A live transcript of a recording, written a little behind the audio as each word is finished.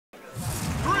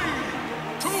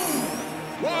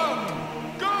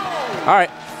right.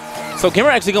 So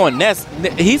Gimr actually going Ness.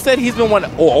 He said he's been one.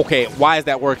 Oh, okay. Why is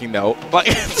that working though? Like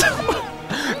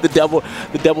the double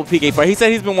PK fire. He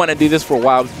said he's been wanting to do this for a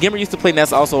while. Gimr used to play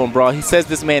Ness also in Brawl. He says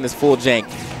this man is full jank,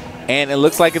 and it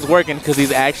looks like it's working because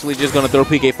he's actually just gonna throw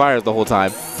PK fires the whole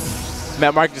time.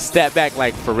 Matt Mark just stepped back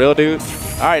like, for real, dude.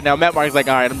 All right, now Matt Mark's like,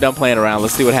 all right, I'm done playing around.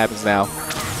 Let's see what happens now.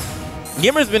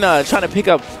 Gimr's been trying to pick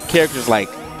up characters like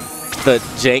the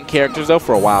jank characters though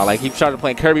for a while. Like he started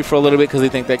playing Kirby for a little bit because he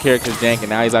thinks that character's jank, and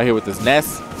now he's out here with this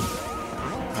Ness.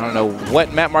 I don't know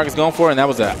what Matt Mark is going for, and that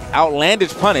was an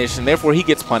outlandish punish, and therefore he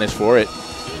gets punished for it.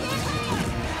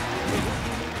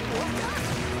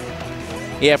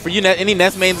 Yeah, for you, any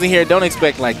Ness mains in here, don't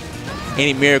expect like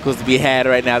any miracles to be had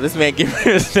right now. This man Gimr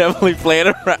is definitely playing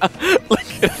around.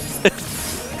 Look at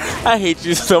this. I hate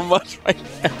you so much right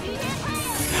now.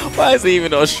 Why is he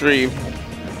even on stream?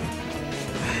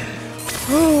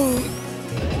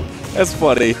 That's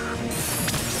funny.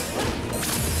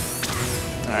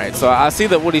 All right, so I see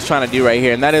that what he's trying to do right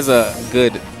here, and that is a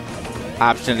good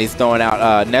option he's throwing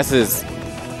out. Ness's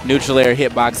neutral air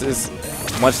hitboxes,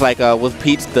 much like with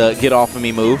Peach, the get off of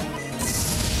me move.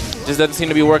 Just doesn't seem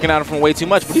to be working out from way too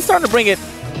much, but he's starting to bring it,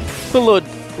 put a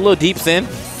little deeps in.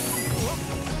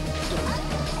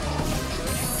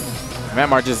 Matt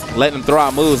Mark just letting him throw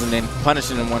out moves and then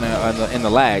punishing him when, in the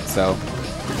lag, so.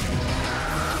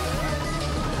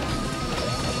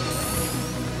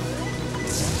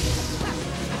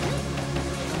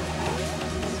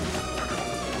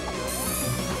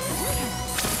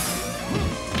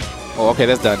 Oh, okay,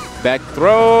 that's done. Back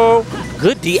throw.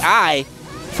 Good DI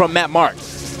from Matt Mark.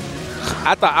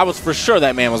 I was for sure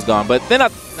that man was gone, but then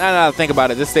I think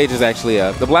about it, this stage is actually,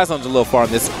 the blast zone's a little far on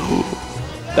this.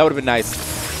 That would have been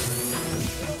nice.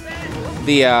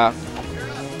 The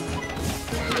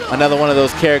another one of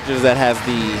those characters that has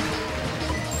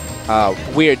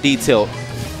the weird D tilt.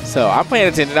 So I'm paying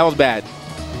attention. That was bad.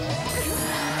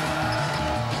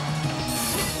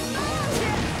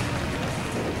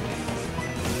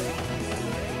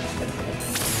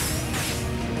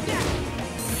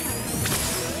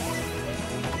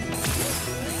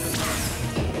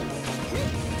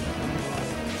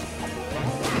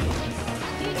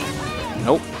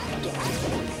 Nope.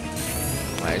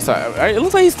 So it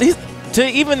looks like he's to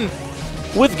even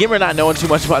with Gimr not knowing too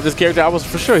much about this character, I was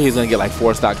for sure he's gonna get like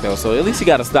 4 stock though. So at least he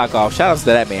got a stock off. Shout outs to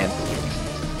that man.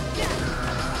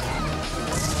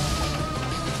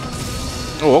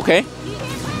 Oh, okay.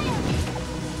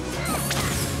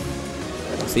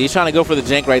 So he's trying to go for the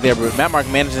jank right there, but Matt Mark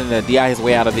managing to DI his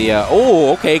way out of the.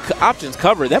 Oh, okay. Options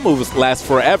covered. That move lasts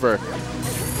forever.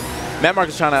 Matt Mark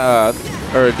is trying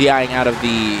to or DIing out of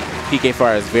the PK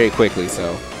fires very quickly.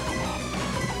 So.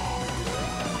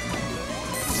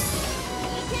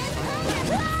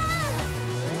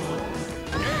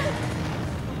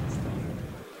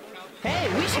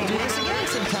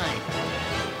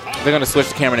 They're going to switch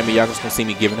the camera to me. Y'all just going to see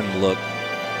me giving him a look.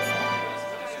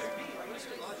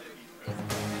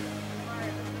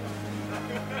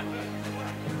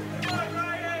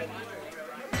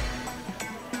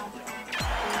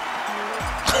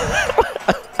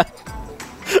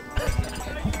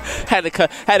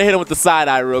 had to hit him with the side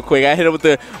eye real quick. I hit him with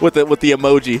the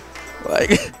emoji.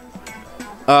 Like,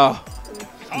 oh,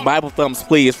 Bible thumbs,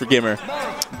 please, for Gimr.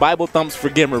 Bible thumbs for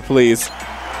Gimr, please.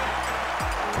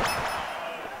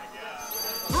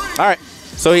 All right,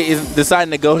 so he is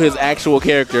deciding to go to his actual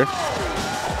character.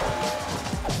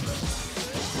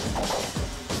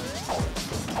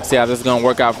 See how this is gonna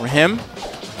work out for him.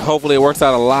 Hopefully it works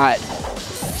out a lot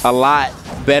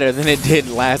better than it did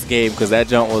last game, because that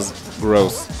jump was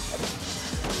gross.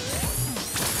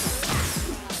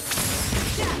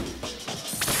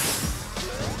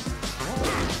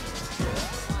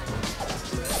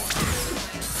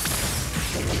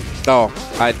 Oh,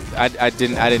 I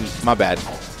didn't, my bad.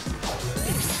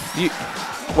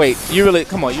 Wait, you really,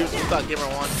 come on, you thought Gimr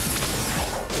won?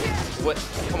 What,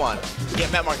 come on. Yeah,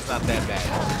 Matt Mark is not that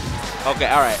bad. Okay,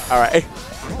 all right.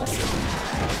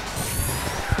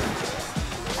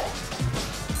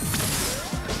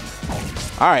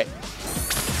 All right.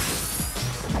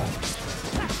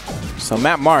 So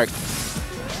Matt Mark,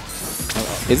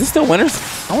 is it still winners?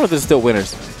 I wonder if it's still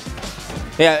winners.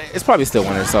 Yeah, it's probably still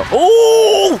winners, so.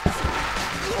 Oh!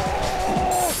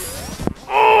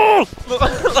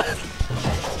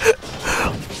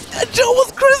 That Joe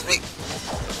was crispy.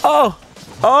 Oh,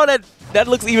 that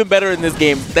looks even better in this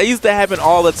game. That used to happen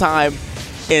all the time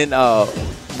in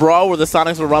Brawl, where the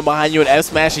Sonics would run behind you and F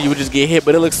smash and you would just get hit.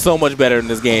 But it looks so much better in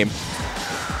this game.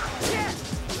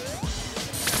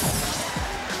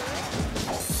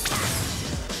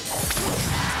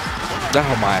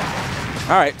 Oh my!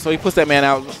 All right, so he puts that man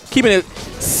out, keeping it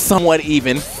somewhat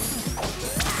even.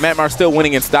 Matt Marth still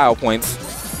winning in style points.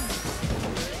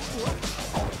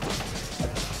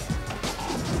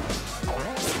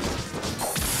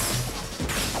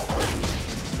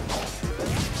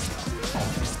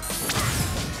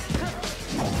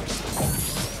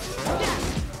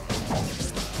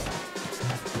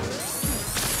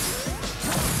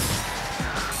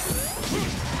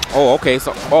 Oh, okay.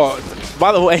 So,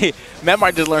 by the way, Matt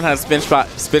Marth just learned how to spin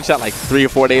shot like 3 or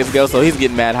 4 days ago, so he's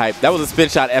getting mad hype. That was a spin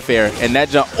shot F air, and that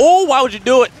jump. Oh, why would you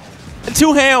do it?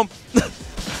 Two ham.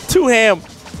 Two ham.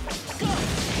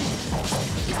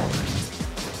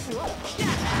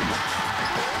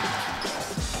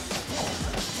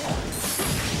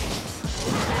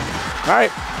 All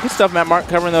right, good stuff, Matt Marth,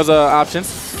 covering those options.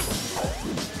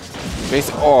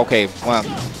 Oh, okay. Well,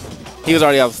 he was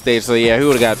already off the stage, so yeah, he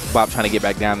would have got Bob trying to get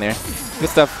back down there. Good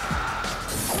stuff.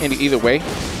 Either way,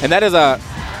 and that is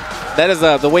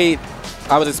the way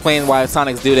I was explaining why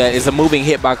Sonics do that. Is a moving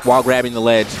hitbox while grabbing the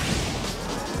ledge,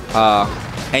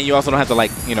 and you also don't have to, like,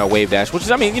 you know, wave dash, which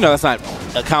is, I mean, you know, that's not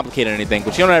complicated or anything,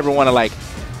 but you don't ever want to, like,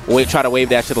 try to wave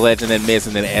dash to the ledge and then miss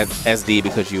and then SD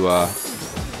because you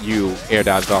air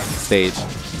dodged off the stage,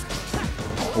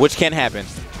 which can happen.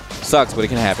 Sucks, but it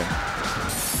can happen.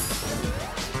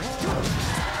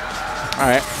 All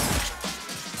right.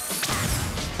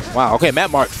 Wow, okay,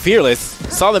 Matt Marth, fearless.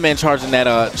 Saw the man charging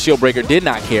that shield breaker, did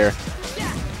not care.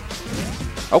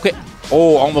 Okay.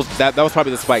 Oh, almost. That was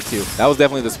probably the spike, too. That was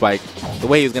definitely the spike. The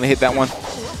way he was going to hit that one.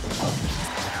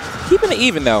 Keeping it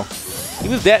even, though. He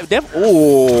was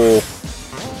oh.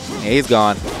 Yeah, he's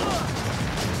gone.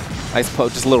 Nice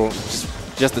poke, just a little,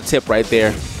 just the tip right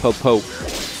there. Poke, poke.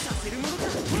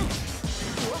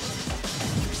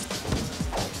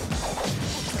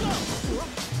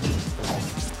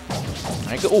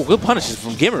 Oh, good punishes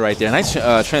from Gimr right there. Nice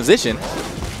transition.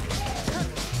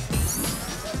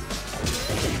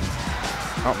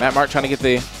 Oh, Matt Marth trying to get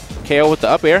the KO with the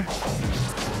up air.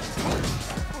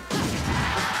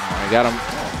 Oh, he got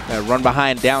him. Run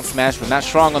behind down smash, but not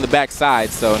strong on the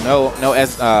backside. So no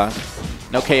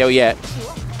KO yet.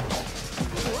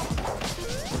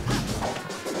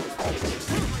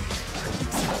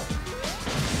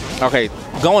 Okay,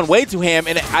 going way too ham,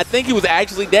 and I think he was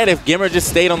actually dead if Gimr just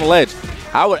stayed on the ledge.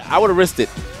 I would have risked it.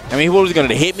 I mean, what was he going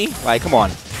to hit me? Like, come on.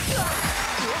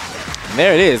 And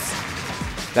there it is.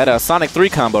 That Sonic 3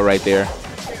 combo right there.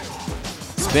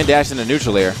 Spin dash into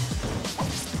neutral air.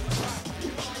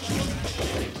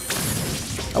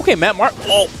 Okay, Matt Marth.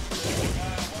 Oh.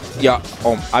 Yeah.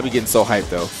 Oh, I be getting so hyped,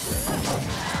 though.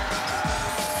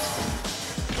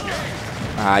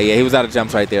 Yeah, he was out of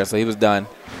jumps right there, so he was done.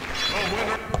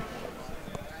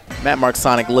 Matt Marth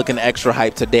Sonic looking extra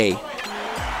hyped today.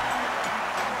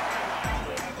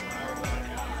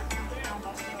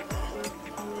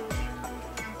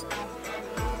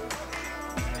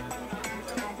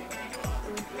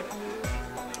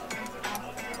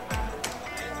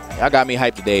 Y'all got me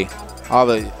hyped today. All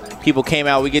the people came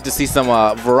out. We get to see some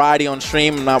variety on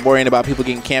stream. I'm not worrying about people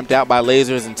getting camped out by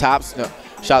lasers and tops. No,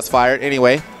 shots fired.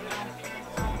 Anyway.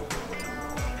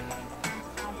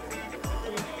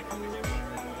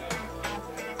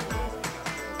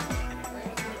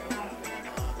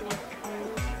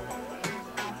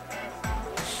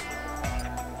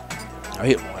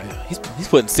 He's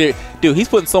putting serious, dude. He's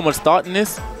putting so much thought in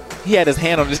this. He had his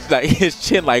hand on his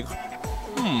chin, like,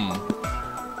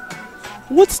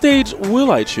 what stage will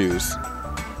I choose?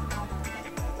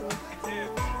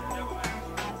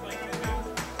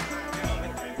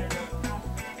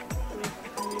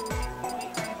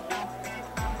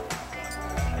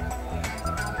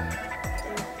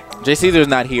 Jay Caesar's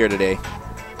not here today.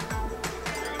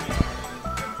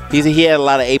 He had a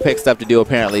lot of Apex stuff to do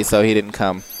apparently, so he didn't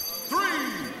come. 3,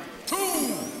 2,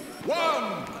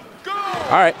 1, go!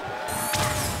 All right.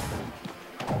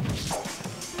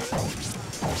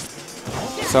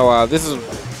 So this is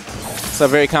a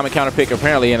very common counter pick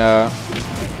apparently in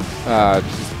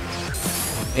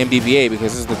MBBA,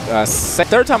 because this is the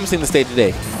third time I've seen the stage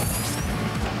today.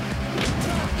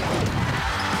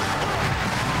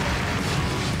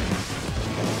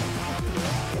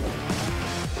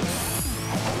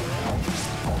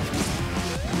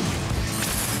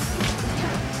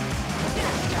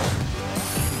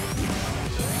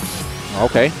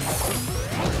 Okay.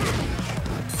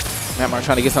 Matt Marth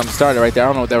trying to get something started right there. I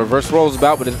don't know what that reverse roll is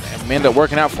about, but it ended up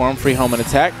working out for him. Free home and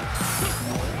attack.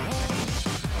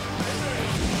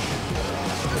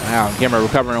 Wow, Gimr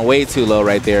recovering way too low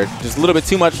right there. Just a little bit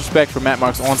too much respect for Matt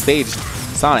Marth's on-stage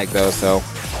Sonic, though, so.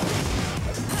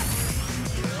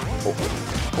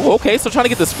 Oh, okay, so trying to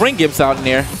get the spring gimps out in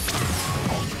there.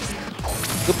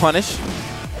 Good punish.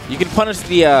 You can punish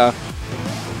the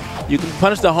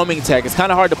homing attack. It's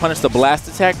kind of hard to punish the blast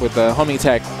attack, but the homing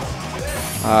attack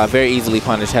very easily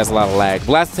punished. Has a lot of lag.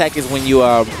 Blast attack is when you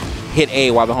hit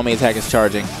A while the homing attack is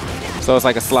charging. So it's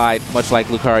like a slide, much like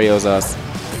Lucario's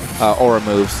aura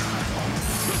moves,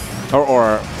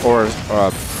 or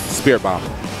Spirit Bomb.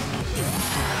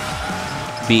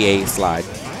 BA slide.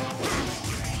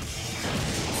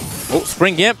 Oh,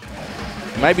 Spring Gimp.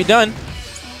 Might be done.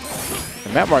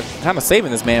 And Matt Marth kind of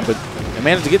saving this man, but he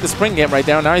managed to get the Spring Gimp right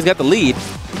down. Now he's got the lead.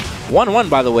 1-1,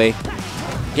 by the way.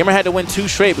 Gimr had to win 2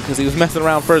 straight because he was messing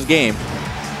around first game.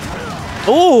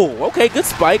 Oh, okay, good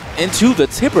spike into the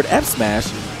tippered F smash.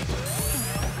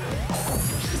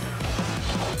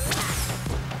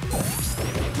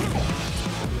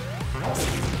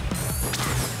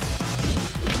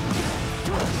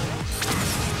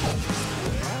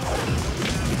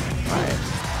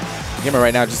 Gimr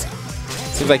right now just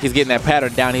seems like he's getting that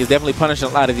pattern down. He's definitely punishing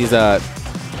a lot of these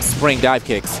spring dive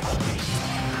kicks.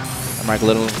 Might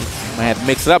have to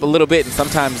mix it up a little bit and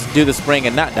sometimes do the spring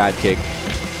and not dive kick.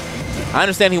 I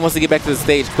understand he wants to get back to the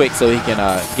stage quick so he can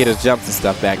get his jumps and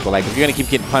stuff back, but like if you're gonna keep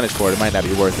getting punished for it, it might not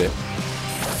be worth it.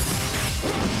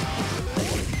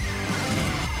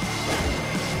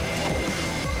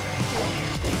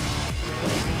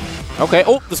 Okay,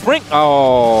 oh, the spring.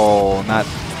 Oh, not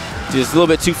just a little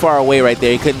bit too far away right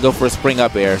there. He couldn't go for a spring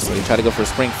up air, so he tried to go for a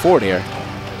spring forward air.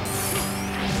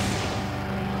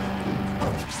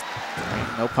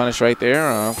 No punish right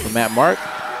there from Matt Marth.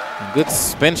 Good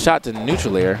spin shot to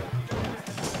neutral air.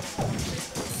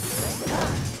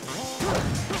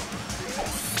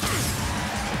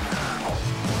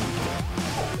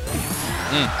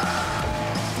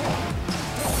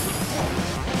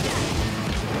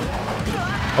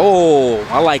 Oh,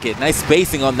 I like it. Nice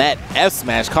spacing on that F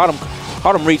smash. Caught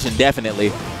him reaching definitely.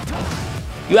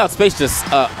 You outspaced just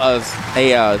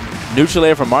a neutral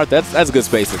air from Marth. That's good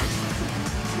spacing.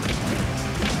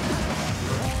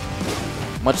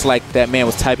 Much like that man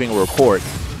was typing a report.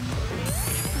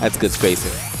 That's good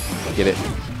spacing. Get it?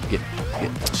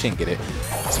 She didn't get it.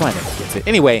 Swine never gets it.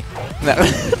 Anyway,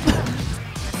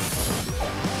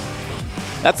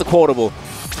 that's a quotable.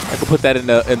 I could put that in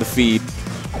the feed.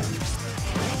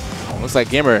 Looks like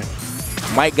Gimr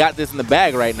might got this in the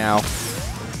bag right now.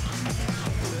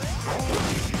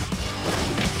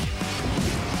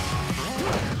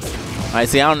 All right,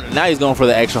 see, now he's going for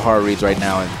the extra hard reads right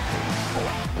now.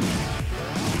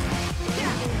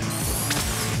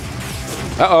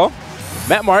 Uh-oh.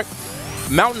 Matt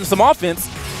Marth mounting some offense.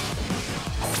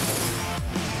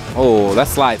 Oh, that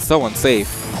slide's so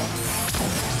unsafe.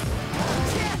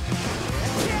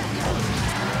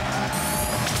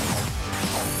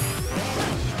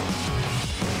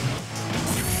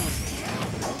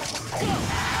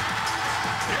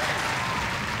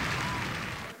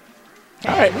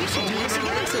 All right. We should do this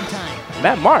again sometime.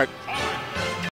 Matt Marth